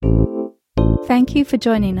Thank you for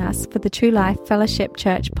joining us for the True Life Fellowship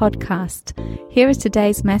Church podcast. Here is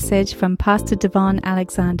today's message from Pastor Devon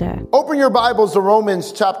Alexander. Open your Bibles to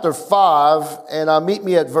Romans chapter 5 and meet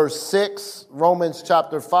me at verse 6. Romans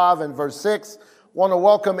chapter 5 and verse 6. Want to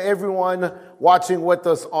welcome everyone watching with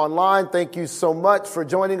us online. Thank you so much for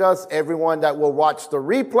joining us. Everyone that will watch the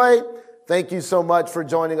replay, thank you so much for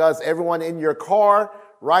joining us. Everyone in your car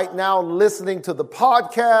right now listening to the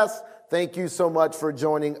podcast, thank you so much for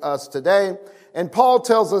joining us today. And Paul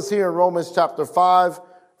tells us here in Romans chapter 5,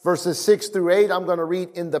 verses 6 through 8, I'm going to read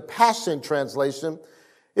in the Passion Translation.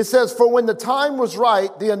 It says, "For when the time was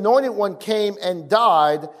right, the Anointed One came and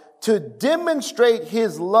died to demonstrate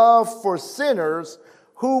his love for sinners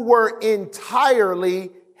who were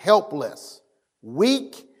entirely helpless,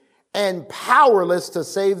 weak, and powerless to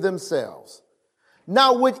save themselves.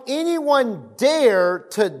 Now, would anyone dare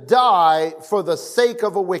to die for the sake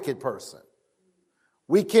of a wicked person?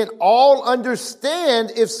 We can all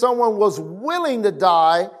understand if someone was willing to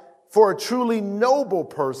die for a truly noble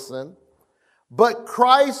person, but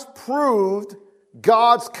Christ proved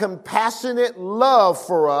God's compassionate love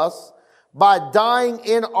for us by dying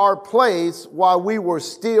in our place while we were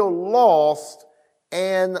still lost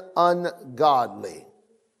and ungodly."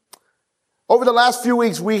 Over the last few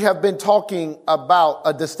weeks, we have been talking about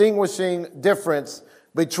a distinguishing difference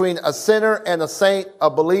between a sinner and a saint, a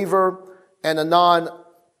believer and a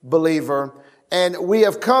non-believer. And we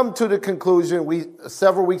have come to the conclusion,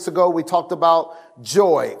 several weeks ago, we talked about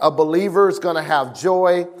joy. A believer is going to have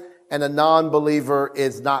joy, and a non-believer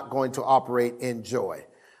is not going to operate in joy.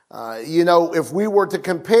 If we were to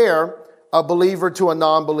compare a believer to a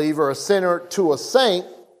non-believer, a sinner to a saint,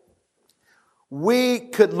 we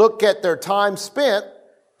could look at their time spent,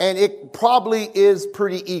 and it probably is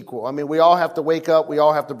pretty equal. I mean, we all have to wake up. We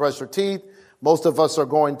all have to brush our teeth. Most of us are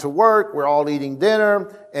going to work. We're all eating dinner,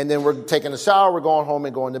 and then we're taking a shower. We're going home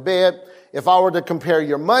and going to bed. If I were to compare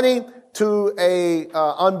your money to a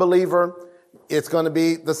unbeliever, it's going to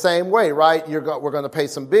be the same way, right? We're going to pay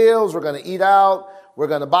some bills. We're going to eat out. We're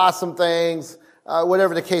going to buy some things.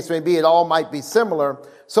 Whatever the case may be, it all might be similar.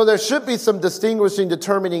 So there should be some distinguishing,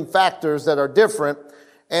 determining factors that are different.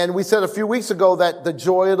 And we said a few weeks ago that the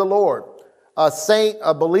joy of the Lord, a saint,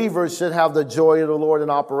 a believer should have the joy of the Lord in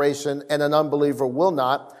operation, and an unbeliever will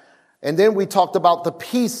not. And then we talked about the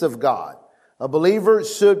peace of God. A believer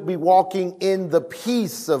should be walking in the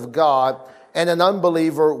peace of God, and an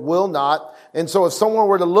unbeliever will not. And so if someone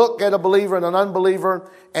were to look at a believer and an unbeliever,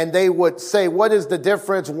 and they would say, what is the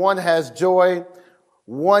difference? One has joy,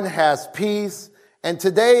 one has peace. And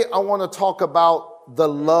today I want to talk about the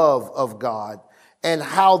love of God and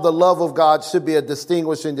how the love of God should be a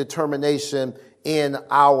distinguishing determination in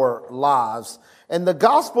our lives. And the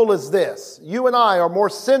gospel is this: you and I are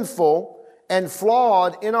more sinful and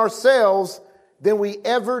flawed in ourselves than we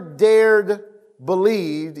ever dared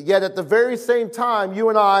believe. Yet at the very same time, you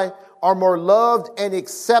and I are more loved and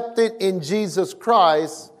accepted in Jesus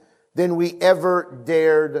Christ than we ever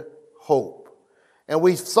dared hope. And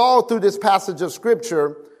we saw through this passage of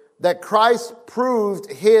scripture that Christ proved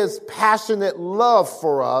his passionate love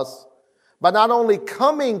for us by not only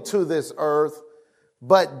coming to this earth,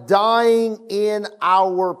 but dying in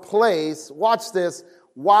our place. Watch this,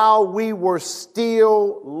 while we were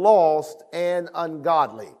still lost and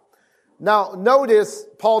ungodly. Now, notice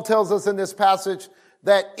Paul tells us in this passage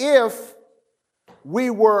that if we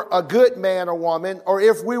were a good man or woman, or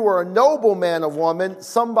if we were a noble man or woman,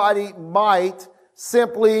 somebody might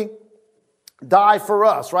simply die for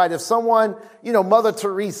us, right? If someone, Mother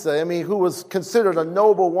Teresa, who was considered a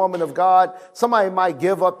noble woman of God, somebody might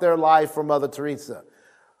give up their life for Mother Teresa.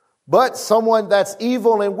 But someone that's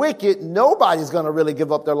evil and wicked, nobody's going to really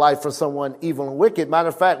give up their life for someone evil and wicked. Matter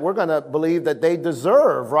of fact, we're going to believe that they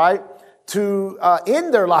deserve, right, to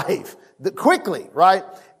end their life quickly, right?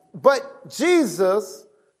 But Jesus,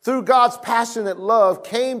 through God's passionate love,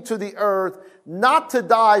 came to the earth not to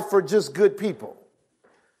die for just good people.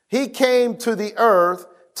 He came to the earth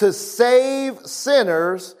to save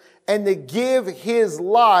sinners and to give his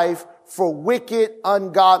life for wicked,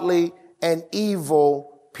 ungodly, and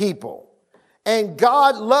evil people. And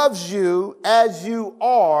God loves you as you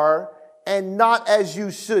are and not as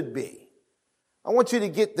you should be. I want you to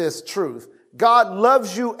get this truth. God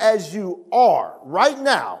loves you as you are right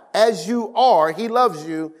now, as you are. He loves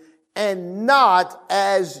you and not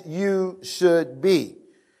as you should be.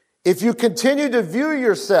 If you continue to view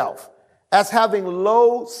yourself as having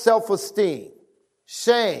low self-esteem,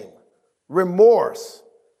 shame, remorse,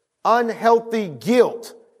 unhealthy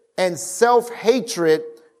guilt, and self-hatred,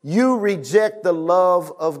 you reject the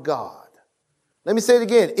love of God. Let me say it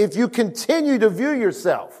again. If you continue to view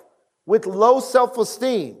yourself with low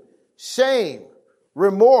self-esteem, shame,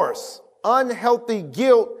 remorse, unhealthy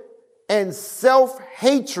guilt, and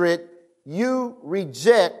self-hatred, you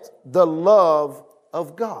reject the love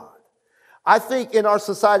of God. I think in our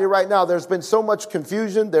society right now, there's been so much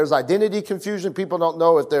confusion. There's identity confusion. People don't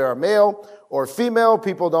know if they're a male or female.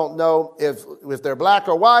 People don't know if they're black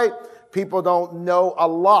or white. People don't know a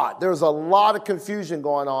lot. There's a lot of confusion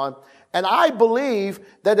going on. And I believe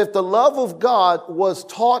that if the love of God was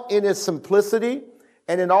taught in its simplicity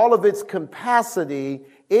and in all of its capacity,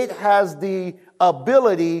 it has the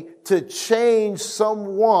ability to change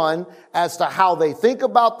someone as to how they think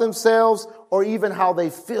about themselves or even how they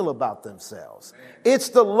feel about themselves. It's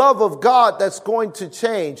the love of God that's going to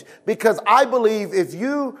change, because I believe if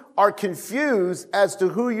you are confused as to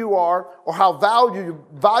who you are or how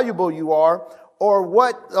valuable you are or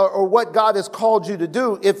what God has called you to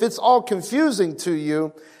do, if it's all confusing to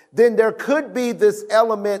you, then there could be this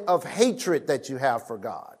element of hatred that you have for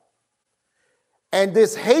God. And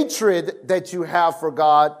this hatred that you have for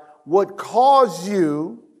God would cause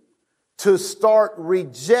you to start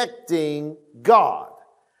rejecting God.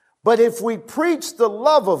 But if we preach the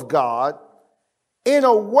love of God in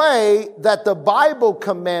a way that the Bible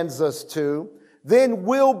commands us to, then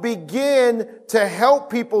we'll begin to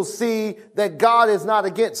help people see that God is not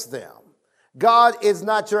against them. God is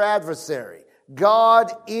not your adversary.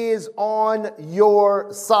 God is on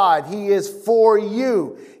your side. He is for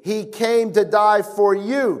you. He came to die for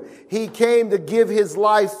you. He came to give his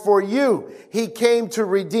life for you. He came to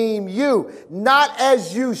redeem you, not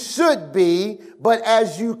as you should be, but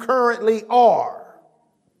as you currently are.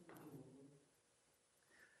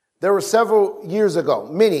 There were several years ago,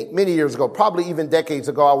 many years ago, probably even decades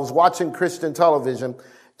ago, I was watching Christian television,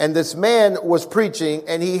 and this man was preaching,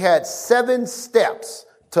 and he had 7 steps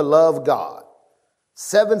to love God.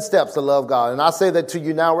 7 steps to love God. And I say that to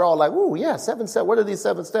you now, we're all like, ooh, yeah, 7 steps. What are these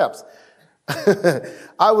 7 steps?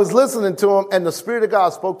 I was listening to him, and the Spirit of God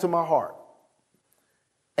spoke to my heart.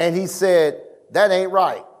 And he said, that ain't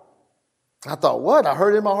right. I thought, what? I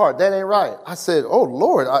heard it in my heart. That ain't right. I said, oh,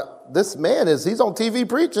 Lord, this man he's on TV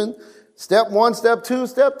preaching. Step 1, step 2,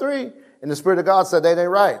 step 3. And the Spirit of God said, that ain't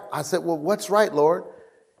right. I said, well, what's right, Lord?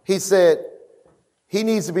 He said, he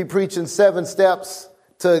needs to be preaching 7 steps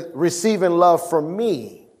to receiving love from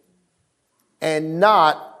me, and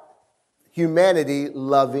not humanity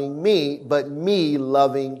loving me, but me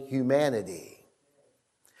loving humanity.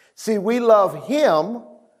 See, we love him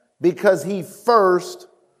because he first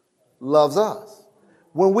loves us.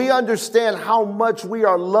 When we understand how much we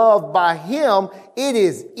are loved by him, it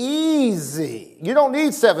is easy. You don't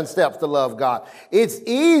need 7 steps to love God. It's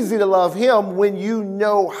easy to love him when you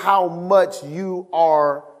know how much you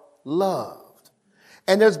are loved.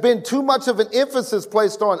 And there's been too much of an emphasis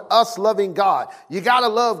placed on us loving God. You got to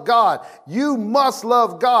love God. You must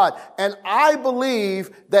love God. And I believe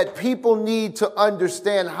that people need to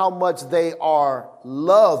understand how much they are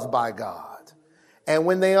loved by God. And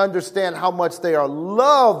when they understand how much they are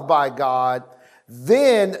loved by God,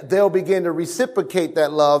 then they'll begin to reciprocate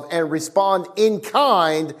that love and respond in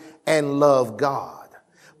kind and love God.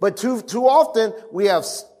 But too often we have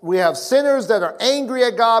sinners that are angry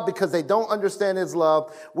at God because they don't understand his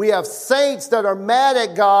love. We have saints that are mad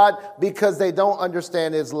at God because they don't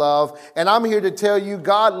understand his love. And I'm here to tell you,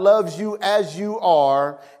 God loves you as you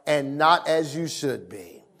are and not as you should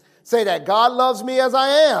be. Say that. God loves me as I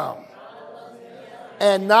am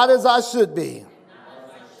and not as I should be.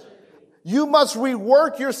 You must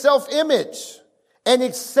rework your self-image and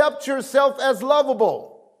accept yourself as lovable.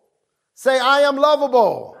 Say, I am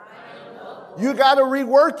lovable. You got to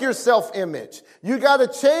rework your self-image. You got to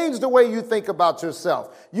change the way you think about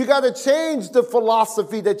yourself. You got to change the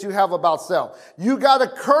philosophy that you have about self. You got to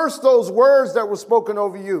curse those words that were spoken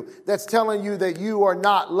over you that's telling you that you are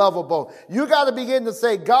not lovable. You got to begin to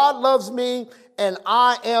say, God loves me and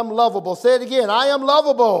I am lovable. Say it again. I am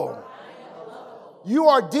lovable. You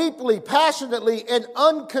are deeply, passionately, and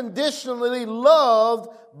unconditionally loved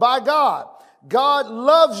by God. God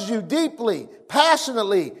loves you deeply,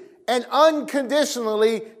 passionately, and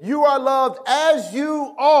unconditionally. You are loved as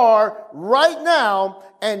you are right now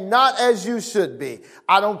and not as you should be.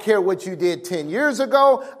 I don't care what you did 10 years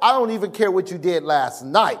ago. I don't even care what you did last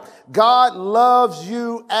night. God loves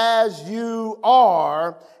you as you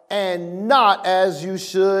are and not as you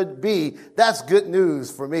should be. That's good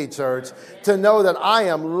news for me, church, to know that I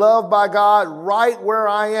am loved by God right where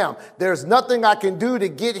I am. There's nothing I can do to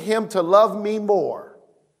get him to love me more.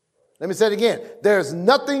 Let me say it again. There's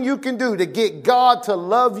nothing you can do to get God to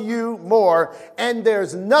love you more, and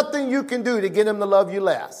there's nothing you can do to get him to love you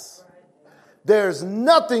less. There's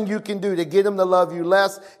nothing you can do to get him to love you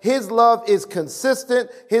less. His love is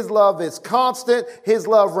consistent. His love is constant. His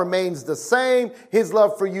love remains the same. His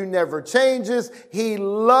love for you never changes. He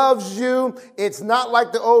loves you. It's not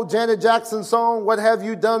like the old Janet Jackson song, "What have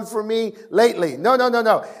you done for me lately?"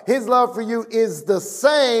 No. His love for you is the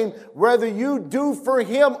same, whether you do for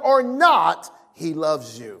him or not. He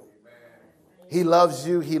loves you. He loves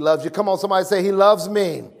you. He loves you. Come on, somebody say, he loves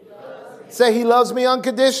me. Say, he loves me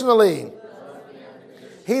unconditionally.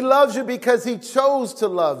 He loves you because he chose to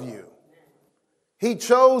love you. He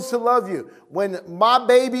chose to love you. When my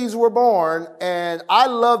babies were born, and I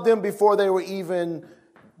loved them before they were even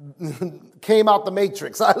came out the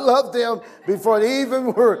matrix. I loved them before they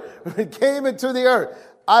even came into the earth.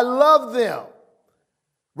 I loved them.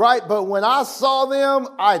 Right? But when I saw them,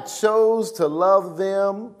 I chose to love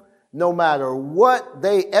them no matter what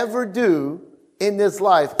they ever do in this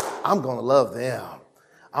life. I'm going to love them.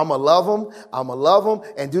 I'm going to love them. I'm going to love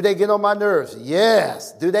them. And do they get on my nerves?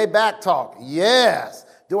 Yes. Do they backtalk? Yes.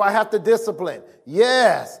 Do I have to discipline?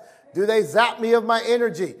 Yes. Do they zap me of my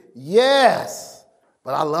energy? Yes.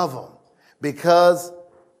 But I love them because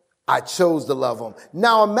I chose to love them.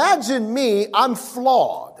 Now imagine me, I'm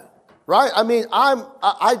flawed, right? I mean, I'm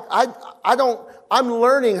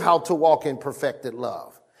learning how to walk in perfected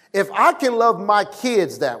love. If I can love my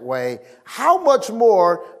kids that way, how much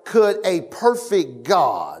more could a perfect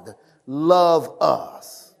God love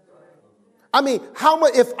us? I mean, how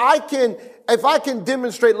much, if I can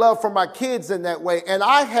demonstrate love for my kids in that way, and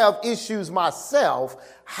I have issues myself,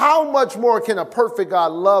 how much more can a perfect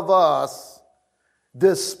God love us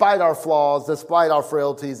despite our flaws, despite our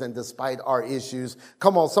frailties, and despite our issues?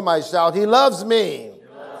 Come on, somebody shout, he loves me.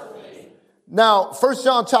 Now, 1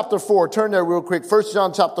 John chapter 4, turn there real quick. 1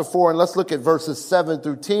 John chapter 4, and let's look at verses 7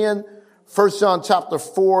 through 10. 1 John chapter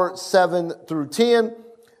 4, 7 through 10.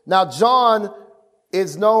 Now, John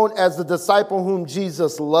is known as the disciple whom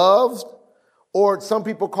Jesus loved, or some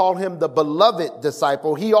people call him the beloved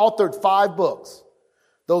disciple. He authored 5 books.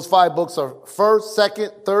 Those 5 books are 1st,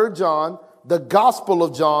 2nd, 3rd John, the Gospel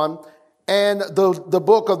of John, and the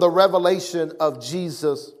book of the Revelation of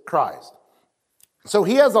Jesus Christ. So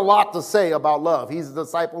he has a lot to say about love. He's the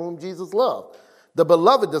disciple whom Jesus loved, the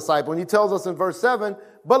beloved disciple. And he tells us in verse 7,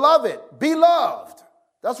 beloved, be loved.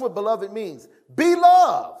 That's what beloved means. Be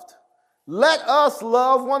loved. Let us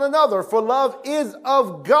love one another, for love is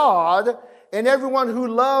of God, and everyone who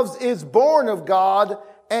loves is born of God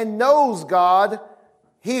and knows God.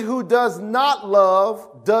 He who does not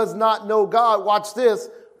love does not know God. Watch this.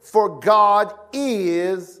 For God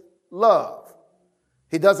is love.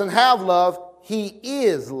 He doesn't have love. He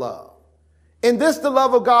is love. In this, the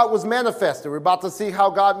love of God was manifested. We're about to see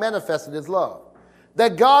how God manifested his love.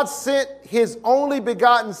 That God sent his only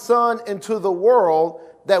begotten Son into the world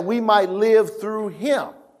that we might live through him.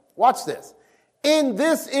 Watch this. In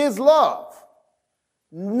this is love.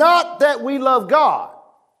 Not that we love God.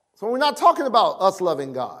 So we're not talking about us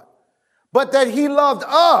loving God. But that he loved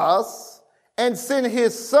us and sent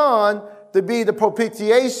his Son to be the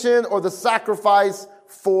propitiation or the sacrifice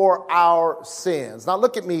for our sins. Now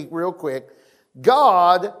look at me real quick.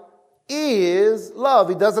 God is love.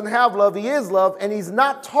 He doesn't have love. He is love. And he's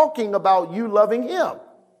not talking about you loving him.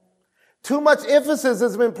 Too much emphasis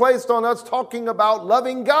has been placed on us talking about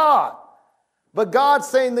loving God. But God's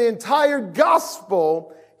saying the entire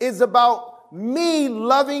gospel is about me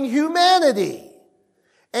loving humanity.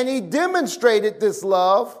 And he demonstrated this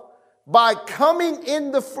love by coming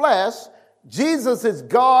in the flesh. Jesus is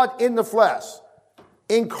God in the flesh.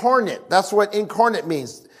 Incarnate. That's what incarnate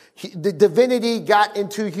means. The divinity got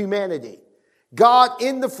into humanity. God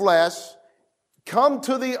in the flesh come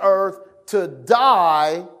to the earth to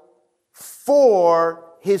die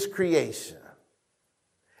for his creation.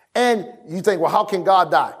 And you think, well, how can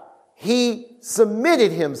God die? He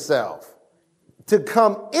submitted himself to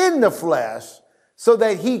come in the flesh so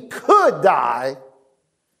that he could die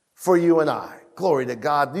for you and I. Glory to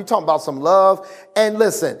God. You talking about some love. And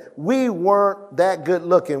listen, we weren't that good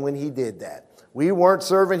looking when he did that. We weren't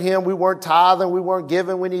serving him. We weren't tithing. We weren't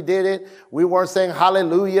giving when he did it. We weren't saying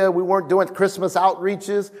hallelujah. We weren't doing Christmas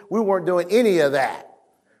outreaches. We weren't doing any of that.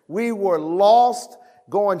 We were lost,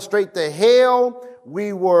 going straight to hell.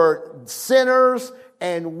 We were sinners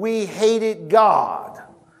and we hated God.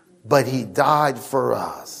 But he died for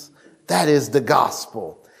us. That is the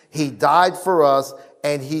gospel. He died for us.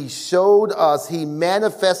 And he showed us, he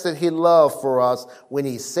manifested his love for us when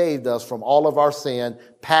he saved us from all of our sin,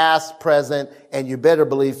 past, present, and you better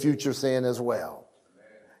believe future sin as well.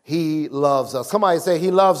 He loves us. Somebody say, he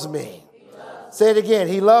loves me. Say it again.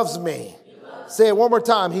 He loves me. Say it one more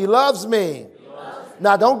time. He loves me.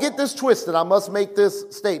 Now, don't get this twisted. I must make this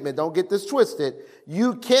statement. Don't get this twisted.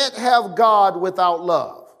 You can't have God without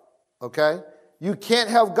love, okay? You can't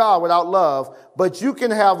have God without love, but you can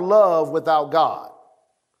have love without God,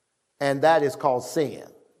 and that is called sin.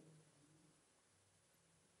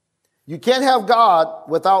 You can't have God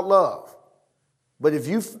without love, but if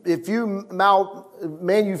you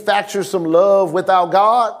manufacture some love without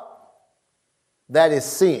God, that is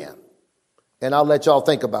sin, and I'll let y'all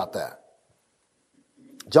think about that.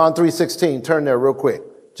 John 3:16, turn there real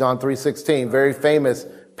quick. John 3:16, very famous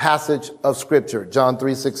passage of scripture. John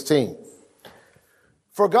 3:16.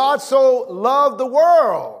 For God so loved the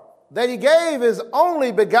world that he gave his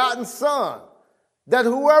only begotten son, that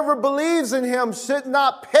whoever believes in him should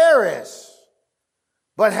not perish,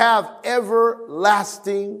 but have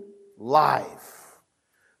everlasting life.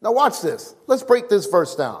 Now watch this. Let's break this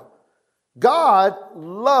verse down. God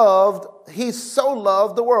he so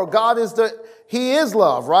loved the world. He is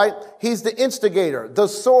love, right? He's the instigator, the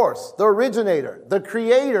source, the originator, the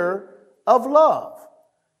creator of love.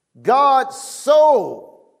 God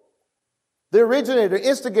so, the originator,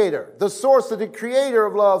 instigator, the source, the creator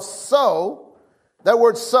of love, so, that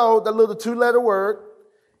word so, that little two-letter word,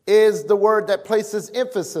 is the word that places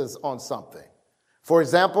emphasis on something. For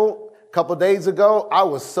example, a couple days ago, I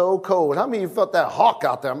was so cold. How many of you felt that hawk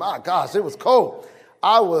out there? My gosh, it was cold.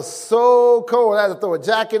 I was so cold. I had to throw a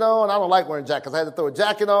jacket on. I don't like wearing jackets. I had to throw a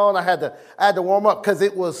jacket on. I had to warm up because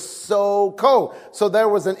it was so cold. So there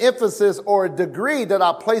was an emphasis or a degree that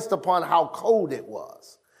I placed upon how cold it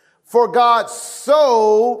was. For God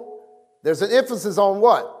so, there's an emphasis on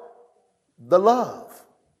what? The love.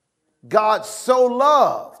 God so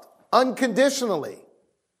loved unconditionally.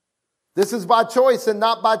 This is by choice and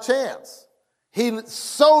not by chance. He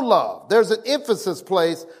so loved. There's an emphasis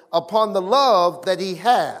placed upon the love that he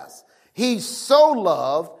has. He so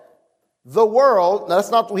loved the world. Now,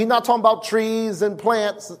 he's not talking about trees and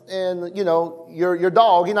plants and, your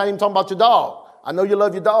dog. He's not even talking about your dog. I know you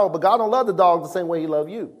love your dog, but God don't love the dog the same way he loves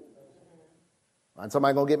you. And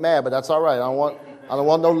somebody gonna get mad, but that's all right. I don't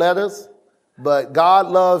want no letters, but God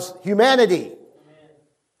loves humanity.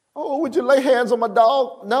 Oh, would you lay hands on my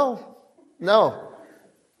dog? No.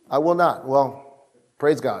 I will not. Well,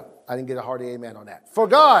 praise God. I didn't get a hearty amen on that. For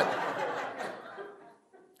God.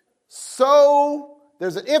 So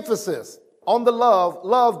there's an emphasis on the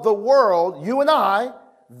love the world, you and I,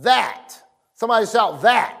 that. Somebody shout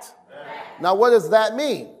that. Now, what does that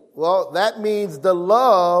mean? Well, that means the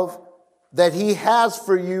love that he has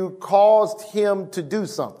for you caused him to do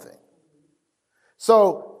something.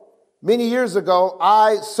 So many years ago,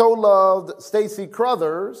 I so loved Stacy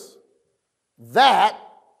Crothers that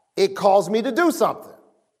it caused me to do something.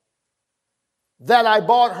 That I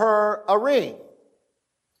bought her a ring.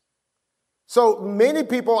 So many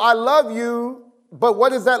people, I love you, but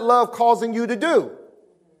what is that love causing you to do?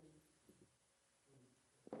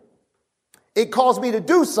 It caused me to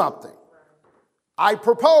do something. I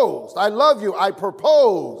proposed. I love you. I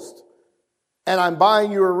proposed. And I'm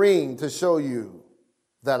buying you a ring to show you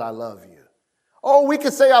that I love you. Oh, we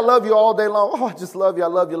can say I love you all day long. Oh, I just love you. I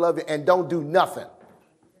love you, love you. And don't do nothing.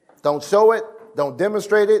 Don't show it. Don't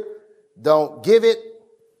demonstrate it. Don't give it.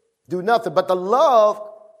 Do nothing. But the love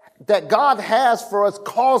that God has for us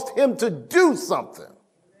caused him to do something.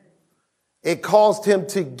 It caused him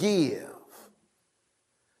to give.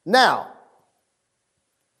 Now,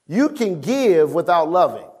 you can give without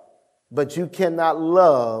loving, but you cannot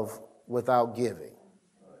love without giving.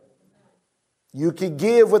 You can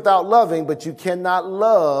give without loving, but you cannot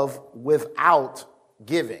love without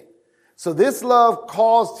giving. So this love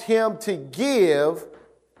caused him to give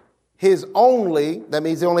his only, that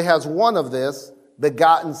means he only has one of this,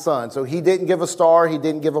 begotten son. So he didn't give a star, he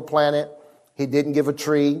didn't give a planet, he didn't give a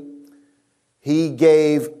tree. He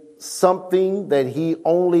gave something that he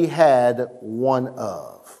only had one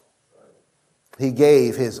of. He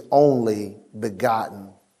gave his only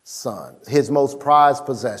begotten son, his most prized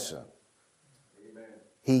possession. Amen.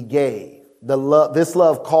 He gave. This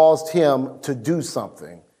love caused him to do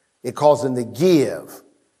something. It caused him to give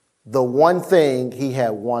the one thing he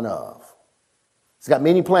had one of. It's got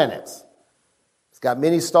many planets. It's got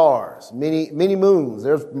many stars, many moons.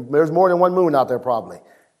 There's more than one moon out there probably.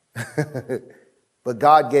 But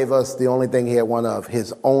God gave us the only thing he had one of,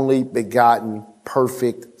 his only begotten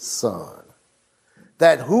perfect son.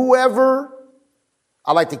 That whoever,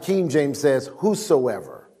 I like the King James says,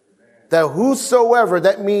 whosoever. That whosoever,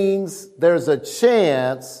 that means there's a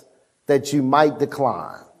chance that you might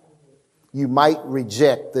decline. You might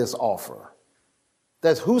reject this offer.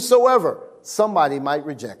 That's whosoever. Somebody might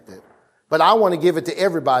reject it. But I want to give it to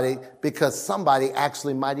everybody because somebody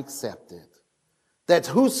actually might accept it. that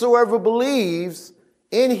whosoever believes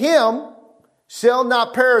in him shall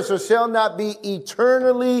not perish or shall not be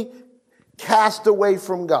eternally cast away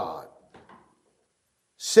from God,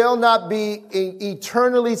 shall not be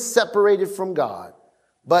eternally separated from God,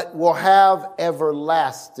 but will have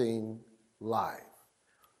everlasting life.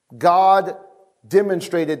 God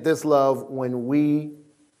demonstrated this love when we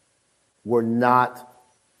were not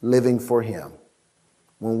living for him,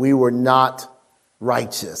 when we were not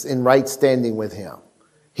righteous, in right standing with him.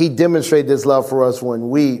 He demonstrated this love for us when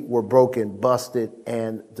we were broken, busted,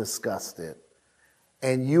 and disgusted.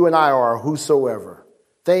 And you and I are whosoever.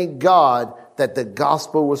 Thank God that the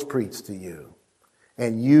gospel was preached to you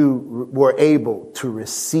and you were able to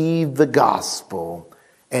receive the gospel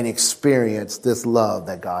and experience this love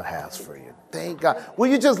that God has for you. Thank God. Will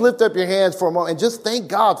you just lift up your hands for a moment and just thank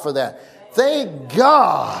God for that? Thank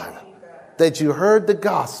God that you heard the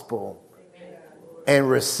gospel and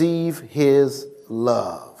receive his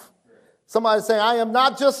love. Somebody say, I am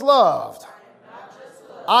not just loved.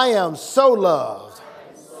 I am so loved.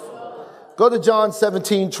 Go to John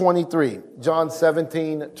 17:23. John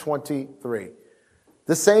 17:23.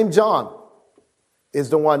 The same John is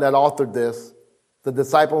the one that authored this, the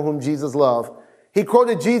disciple whom Jesus loved. He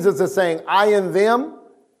quoted Jesus as saying, I in them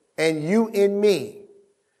and you in me,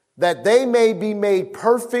 that they may be made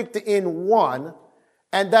perfect in one,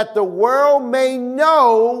 and that the world may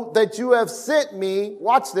know that you have sent me,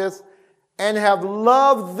 watch this, and have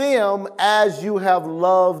loved them as you have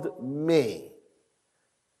loved me.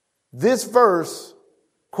 This verse,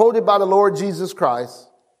 quoted by the Lord Jesus Christ,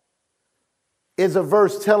 is a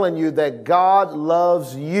verse telling you that God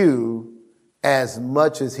loves you as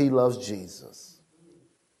much as he loves Jesus.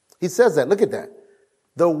 He says that. Look at that.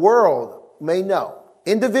 The world may know,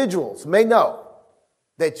 individuals may know,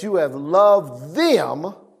 that you have loved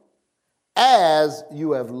them as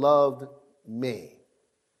you have loved me.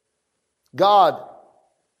 God,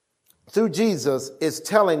 through Jesus, is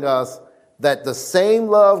telling us that the same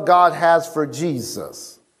love God has for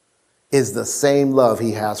Jesus is the same love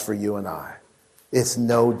he has for you and I. It's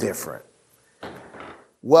no different.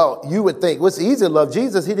 Well, you would think, well, it's easy to love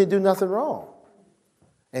Jesus. He didn't do nothing wrong.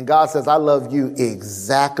 And God says, I love you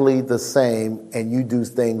exactly the same, and you do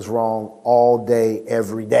things wrong all day,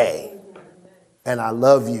 every day. And I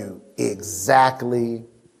love you exactly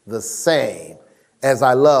the same as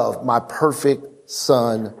I love my perfect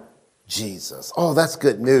son, Jesus. Oh, that's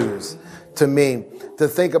good news to me to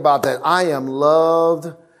think about that. I am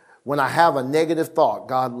loved. When I have a negative thought,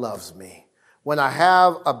 God loves me. When I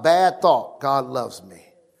have a bad thought, God loves me.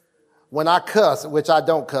 When I cuss, which I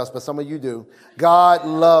don't cuss, but some of you do, God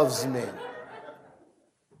loves me.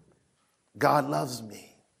 God loves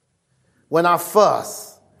me. When I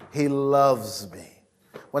fuss, he loves me.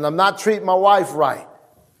 When I'm not treating my wife right,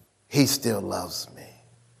 he still loves me.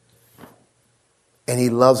 And he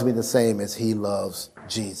loves me the same as he loves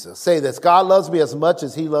Jesus. Say this, God loves me as much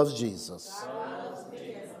as he loves Jesus.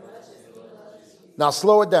 Now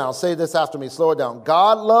slow it down. Say this after me. Slow it down.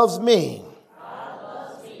 God loves me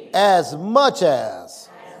as much as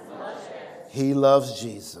he loves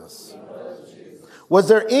Jesus. Was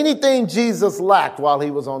there anything Jesus lacked while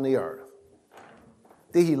he was on the earth?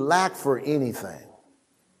 Did he lack for anything?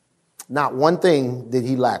 Not one thing did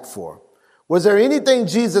he lack for. Was there anything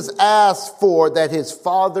Jesus asked for that his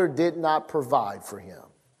Father did not provide for him?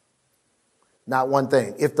 Not one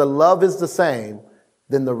thing. If the love is the same,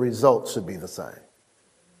 then the results should be the same.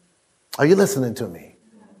 Are you listening to me?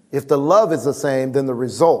 If the love is the same, then the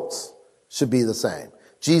results should be the same.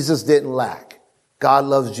 Jesus didn't lack. God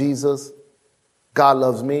loves Jesus. God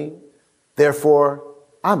loves me. Therefore,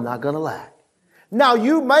 I'm not going to lack. Now,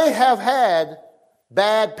 you may have had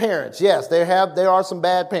bad parents. Yes, there are some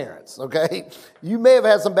bad parents, okay? You may have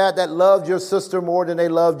had some bad that loved your sister more than they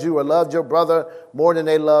loved you or loved your brother more than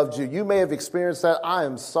they loved you. You may have experienced that. I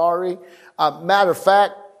am sorry. Matter of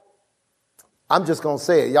fact, I'm just going to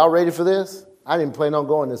say it. Y'all ready for this? I didn't plan on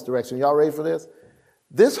going this direction. Y'all ready for this?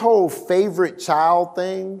 This whole favorite child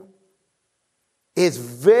thing is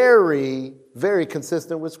very, very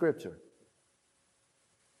consistent with Scripture.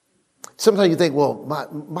 Sometimes you think, well,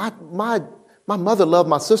 my mother loved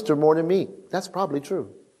my sister more than me. That's probably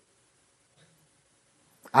true.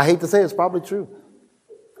 I hate to say it's probably true.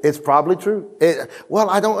 It's probably true. Well,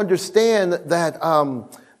 I don't understand that,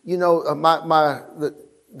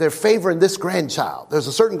 they're favoring this grandchild. There's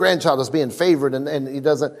a certain grandchild that's being favored and he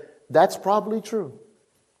doesn't. That's probably true.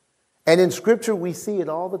 And in Scripture, we see it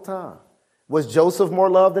all the time. Was Joseph more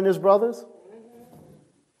loved than his brothers?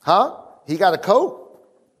 Huh? He got a coat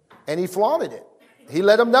and he flaunted it. He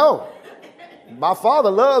let them know. My father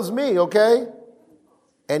loves me, okay?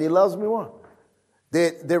 And he loves me more.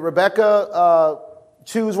 Did Rebekah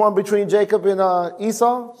choose one between Jacob and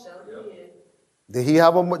Esau?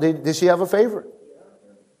 Did she have a favorite?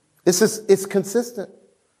 It's consistent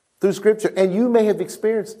through Scripture, and you may have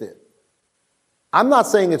experienced it. I'm not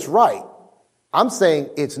saying it's right. I'm saying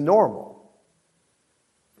it's normal.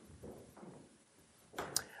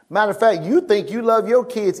 Matter of fact, you think you love your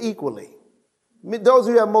kids equally. Those of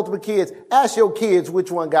you who have multiple kids, ask your kids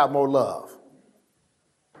which one got more love.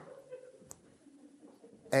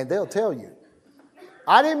 And they'll tell you.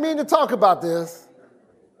 I didn't mean to talk about this,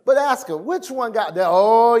 but ask them, which one got that?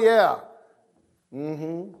 Oh, yeah.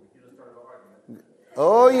 Mm-hmm.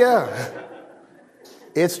 Oh, yeah.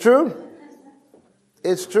 It's true.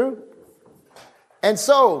 It's true. And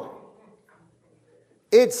so,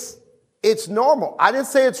 it's normal. I didn't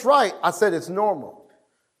say it's right. I said it's normal.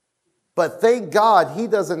 But thank God he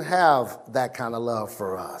doesn't have that kind of love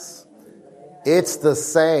for us. It's the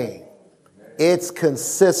same. It's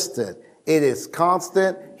consistent. It is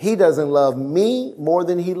constant. He doesn't love me more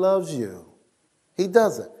than he loves you. He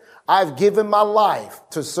doesn't. I've given my life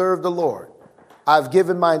to serve the Lord. I've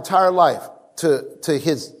given my entire life to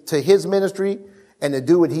his ministry and to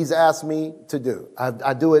do what he's asked me to do.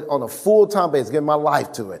 I do it on a full-time basis, give my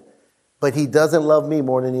life to it. But he doesn't love me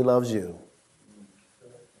more than he loves you.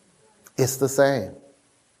 It's the same.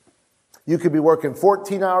 You could be working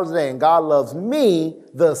 14 hours a day and God loves me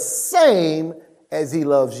the same as he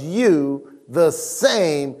loves you, the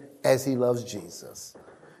same as he loves Jesus.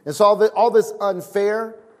 And so all this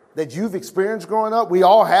unfair that you've experienced growing up, we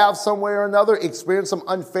all have some way or another experienced some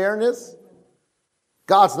unfairness.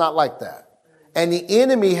 God's not like that. And the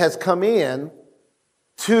enemy has come in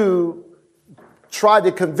to try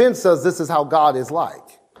to convince us this is how God is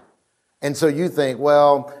like. And so you think,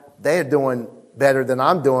 well, they're doing better than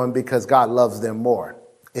I'm doing because God loves them more.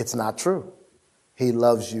 It's not true. He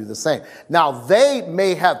loves you the same. Now, they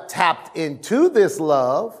may have tapped into this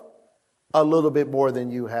love a little bit more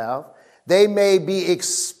than you have. They may be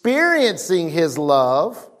experiencing his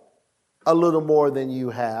love a little more than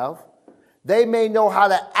you have. They may know how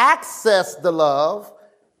to access the love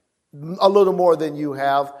a little more than you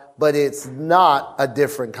have, but it's not a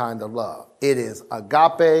different kind of love. It is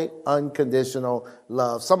agape, unconditional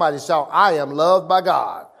love. Somebody shout, I am loved by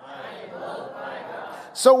God. I am loved by God.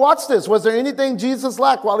 So watch this. Was there anything Jesus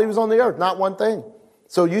lacked while he was on the earth? Not one thing.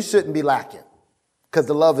 So you shouldn't be lacking because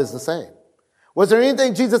the love is the same. Was there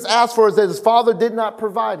anything Jesus asked for that his Father did not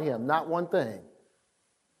provide him? Not one thing.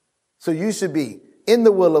 So you should be in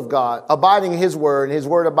the will of God, abiding in his word, and his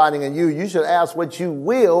word abiding in you. You should ask what you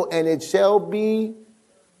will, and it shall be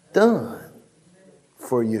done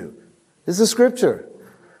for you. This is scripture.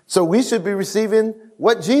 So we should be receiving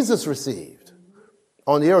what Jesus received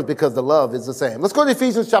on the earth because the love is the same. Let's go to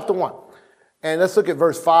Ephesians chapter 1. And let's look at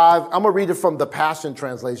verse 5. I'm going to read it from the Passion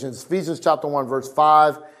Translation. It's Ephesians chapter 1, verse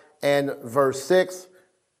 5 and verse 6.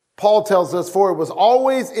 Paul tells us, for it was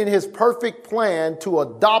always in his perfect plan to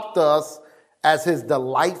adopt us as his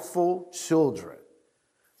delightful children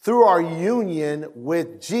through our union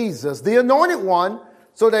with Jesus, the Anointed One,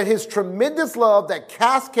 so that his tremendous love that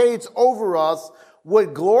cascades over us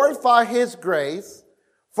would glorify his grace.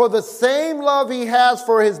 For the same love he has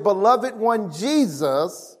for his beloved one,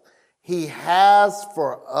 Jesus, he has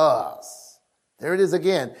for us. There it is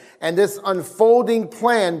again. And this unfolding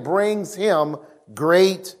plan brings him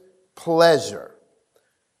great pleasure.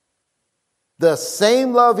 The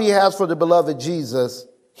same love he has for the beloved Jesus,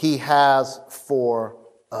 he has for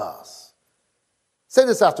us. Say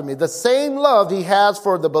this after me. The same love he has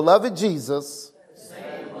for the beloved Jesus,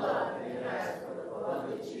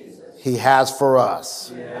 he has for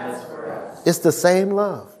us. It's the same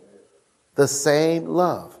love. The same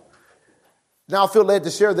love. Now I feel led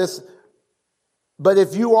to share this, but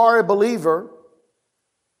if you are a believer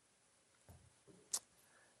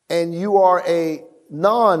and you are a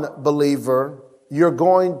non-believer, you're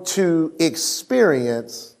going to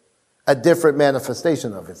experience a different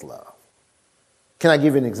manifestation of his love. Can I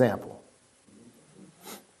give you an example?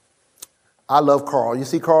 I love Carl. You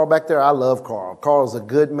see Carl back there? I love Carl. Carl's a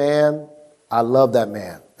good man. I love that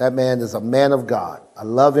man. That man is a man of God. I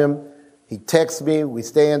love him. He texts me. We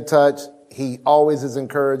stay in touch. He always is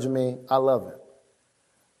encouraging me. I love him.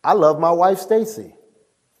 I love my wife, Stacy.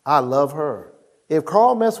 I love her. If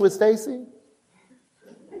Carl messed with Stacy,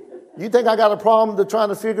 you think I got a problem to trying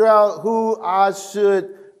to figure out who I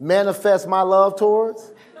should manifest my love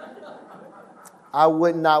towards? I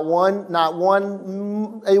would not one. I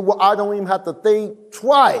don't even have to think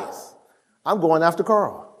twice. I'm going after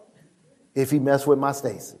Carl if he messed with my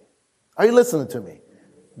Stacy. Are you listening to me?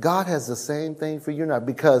 God has the same thing for you now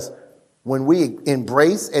because When we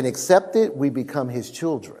embrace and accept it, we become his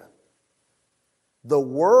children. The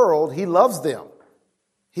world, he loves them.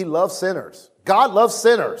 He loves sinners. God loves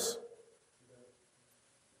sinners.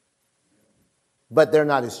 But they're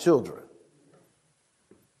not his children.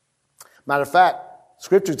 Matter of fact,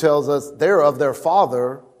 Scripture tells us they're of their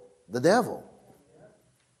father, the devil.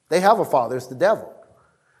 They have a father, it's the devil.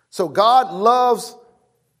 So God loves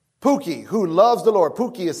Pookie, who loves the Lord.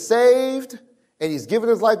 Pookie is saved, and he's given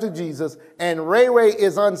his life to Jesus, and Ray Ray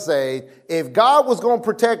is unsaved. If God was going to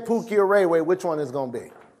protect Pookie or Ray Ray, which one is going to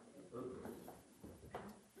be?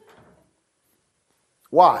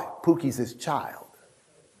 Why? Pookie's his child.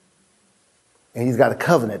 And he's got a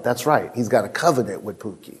covenant. That's right. He's got a covenant with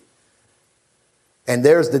Pookie. And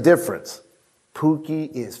there's the difference.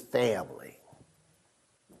 Pookie is family.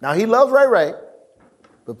 Now, he loves Ray Ray,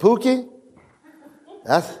 but Pookie,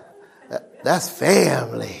 that's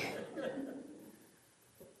family.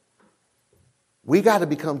 We got to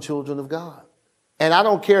become children of God. And I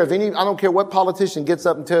don't care what politician gets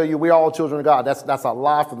up and tell you we're all children of God. That's a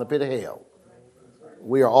lie from the pit of hell.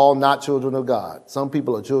 We are all not children of God. Some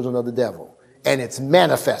people are children of the devil. And it's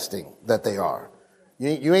manifesting that they are.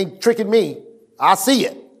 You ain't tricking me. I see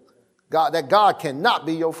it. That God cannot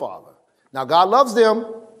be your father. Now, God loves them,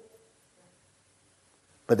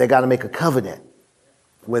 but they got to make a covenant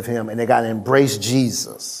with him, and they got to embrace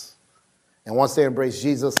Jesus. And once they embrace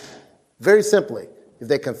Jesus, very simply, if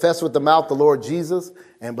they confess with the mouth the Lord Jesus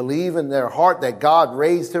and believe in their heart that God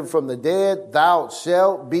raised him from the dead, thou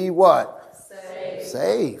shalt be what?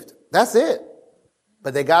 Saved. That's it.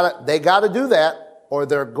 But they gotta do that, or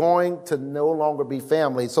they're going to no longer be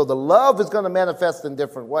family. So the love is going to manifest in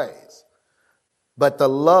different ways. But the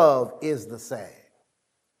love is the same.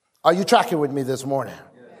 Are you tracking with me this morning?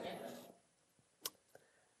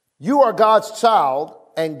 You are God's child,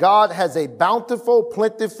 and God has a bountiful,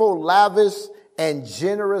 plentiful, lavish, and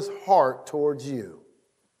generous heart towards you.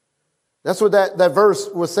 That's what that verse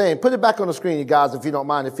was saying. Put it back on the screen, you guys, if you don't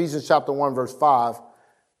mind. Ephesians chapter 1, verse 5.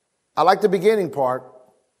 I like the beginning part.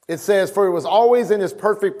 It says, for it was always in his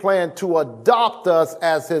perfect plan to adopt us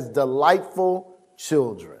as his delightful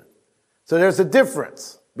children. So there's a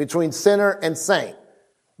difference between sinner and saint,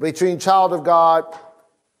 between child of God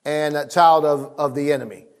and a child of the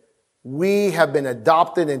enemy. We have been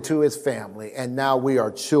adopted into his family, and now we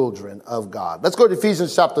are children of God. Let's go to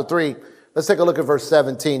Ephesians chapter 3. Let's take a look at verse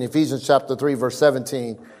 17. Ephesians chapter 3, verse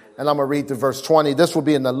 17. And I'm going to read to verse 20. This will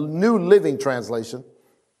be in the New Living Translation.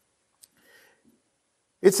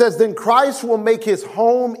 It says, then Christ will make his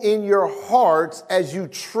home in your hearts as you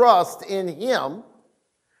trust in him.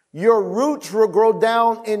 Your roots will grow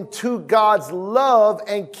down into God's love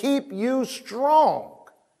and keep you strong.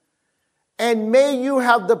 And may you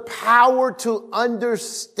have the power to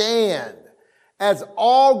understand, as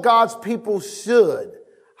all God's people should,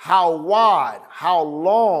 how wide, how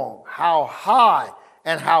long, how high,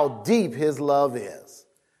 and how deep his love is.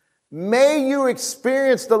 May you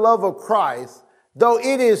experience the love of Christ, though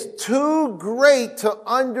it is too great to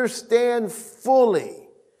understand fully.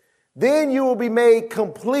 Then you will be made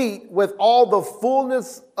complete with all the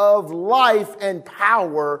fullness of life and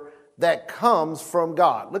power that comes from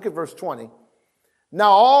God. Look at verse 20. Now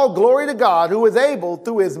all glory to God, who is able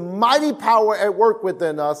through his mighty power at work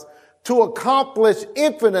within us to accomplish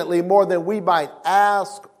infinitely more than we might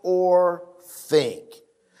ask or think.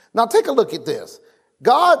 Now take a look at this.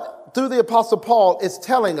 God, through the Apostle Paul, is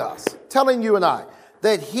telling you and I,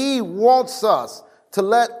 that he wants us to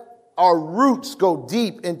let our roots go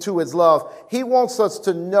deep into his love. He wants us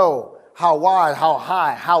to know how wide, how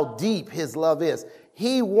high, how deep his love is.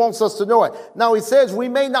 He wants us to know it. Now he says we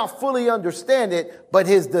may not fully understand it, but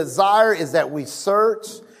his desire is that we search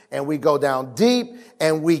and we go down deep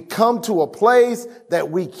and we come to a place that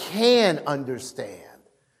we can understand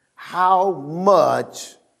how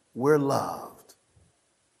much we're loved.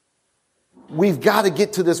 We've got to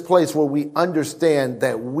get to this place where we understand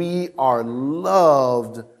that we are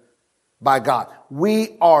loved by God.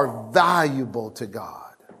 We are valuable to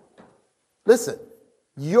God. Listen,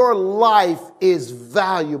 your life is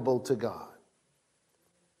valuable to God.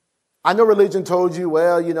 I know religion told you,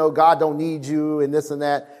 well, God don't need you and this and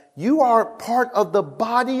that. You are part of the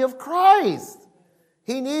body of Christ.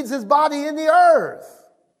 He needs his body in the earth.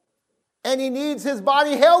 And he needs his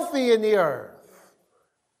body healthy in the earth.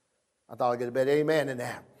 I thought I'd get a better amen in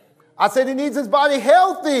that. I said he needs his body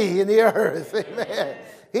healthy in the earth. Amen.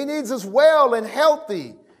 He needs us well and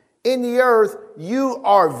healthy in the earth. You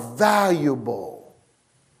are valuable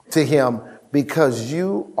to him because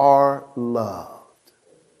you are loved.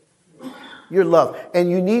 You're loved.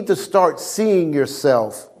 And you need to start seeing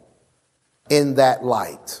yourself in that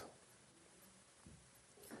light.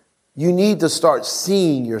 You need to start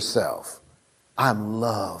seeing yourself. I'm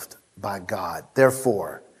loved by God.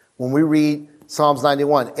 Therefore, when we read Psalms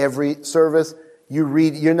 91, every service,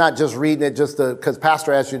 you're not just reading it just because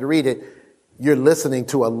Pastor asked you to read it. You're listening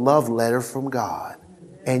to a love letter from God,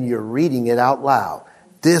 and you're reading it out loud.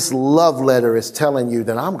 This love letter is telling you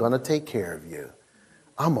that I'm going to take care of you.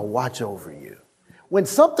 I'm going to watch over you. When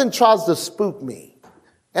something tries to spook me,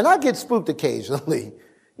 and I get spooked occasionally,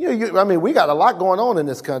 we got a lot going on in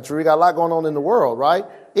this country. We got a lot going on in the world, right?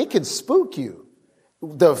 It can spook you.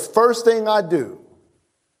 The first thing I do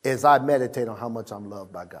is I meditate on how much I'm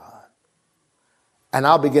loved by God. And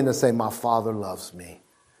I'll begin to say, my Father loves me.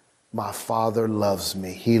 My Father loves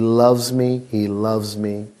me. He loves me. He loves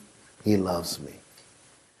me. He loves me.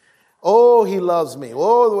 Oh, he loves me.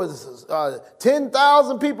 Oh, there was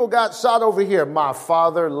 10,000 people got shot over here. My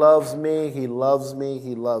Father loves me. He loves me.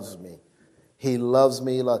 He loves me. He loves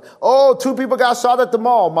me. Oh, 2 people got shot at the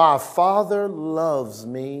mall. My Father loves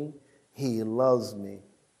me. He loves me.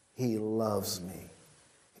 He loves me.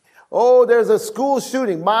 Oh, there's a school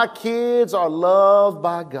shooting. My kids are loved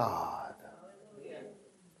by God.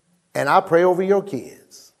 And I pray over your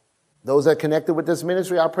kids. Those that are connected with this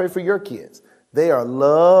ministry, I pray for your kids. They are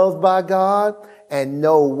loved by God, and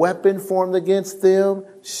no weapon formed against them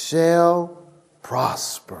shall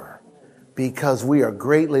prosper. Because we are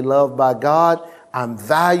greatly loved by God, I'm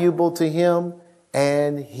valuable to him,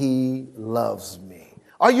 and he loves me.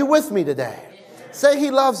 Are you with me today? Say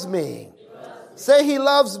he loves me. Say he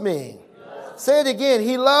loves me. Say it again.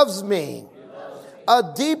 He loves me.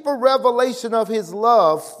 A deeper revelation of his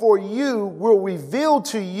love for you will reveal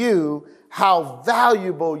to you how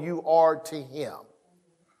valuable you are to him.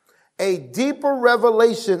 A deeper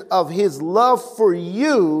revelation of his love for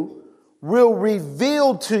you will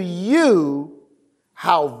reveal to you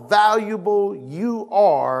how valuable you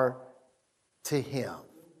are to him.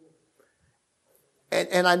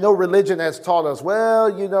 And I know religion has taught us,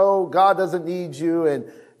 well, God doesn't need you, and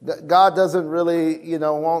God doesn't really,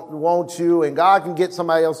 want you, and God can get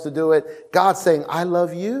somebody else to do it. God's saying, I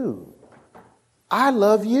love you. I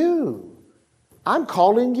love you. I'm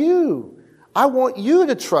calling you. I want you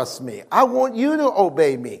to trust me. I want you to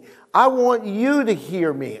obey me. I want you to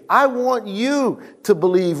hear me. I want you to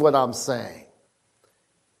believe what I'm saying.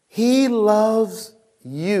 He loves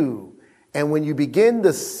you. And when you begin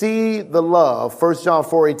to see the love, 1 John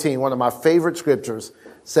 4:18, one of my favorite scriptures,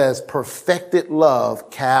 says, perfected love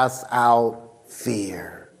casts out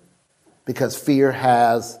fear. Because fear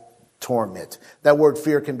has torment. That word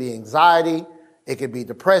fear can be anxiety. It could be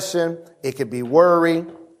depression. It could be worry.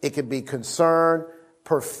 It could be concern.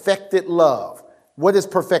 Perfected love. What is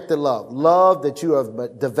perfected love? Love that you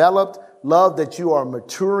have developed. Love that you are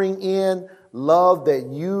maturing in. Love that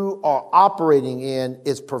you are operating in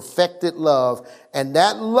is perfected love. And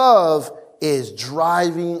that love is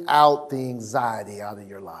driving out the anxiety out of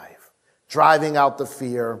your life. Driving out the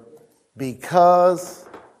fear because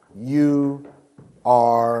you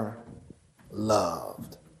are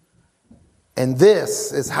loved. And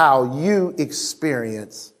this is how you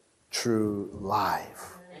experience true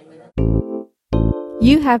life.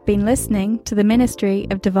 You have been listening to the ministry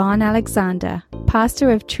of Devon Alexander,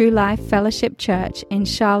 pastor of True Life Fellowship Church in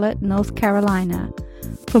Charlotte, North Carolina.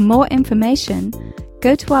 For more information,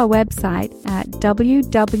 go to our website at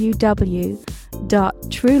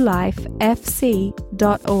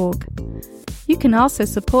www.truelifefc.org. You can also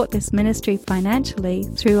support this ministry financially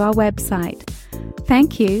through our website.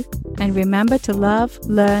 Thank you, and remember to love,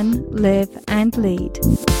 learn, live, and lead.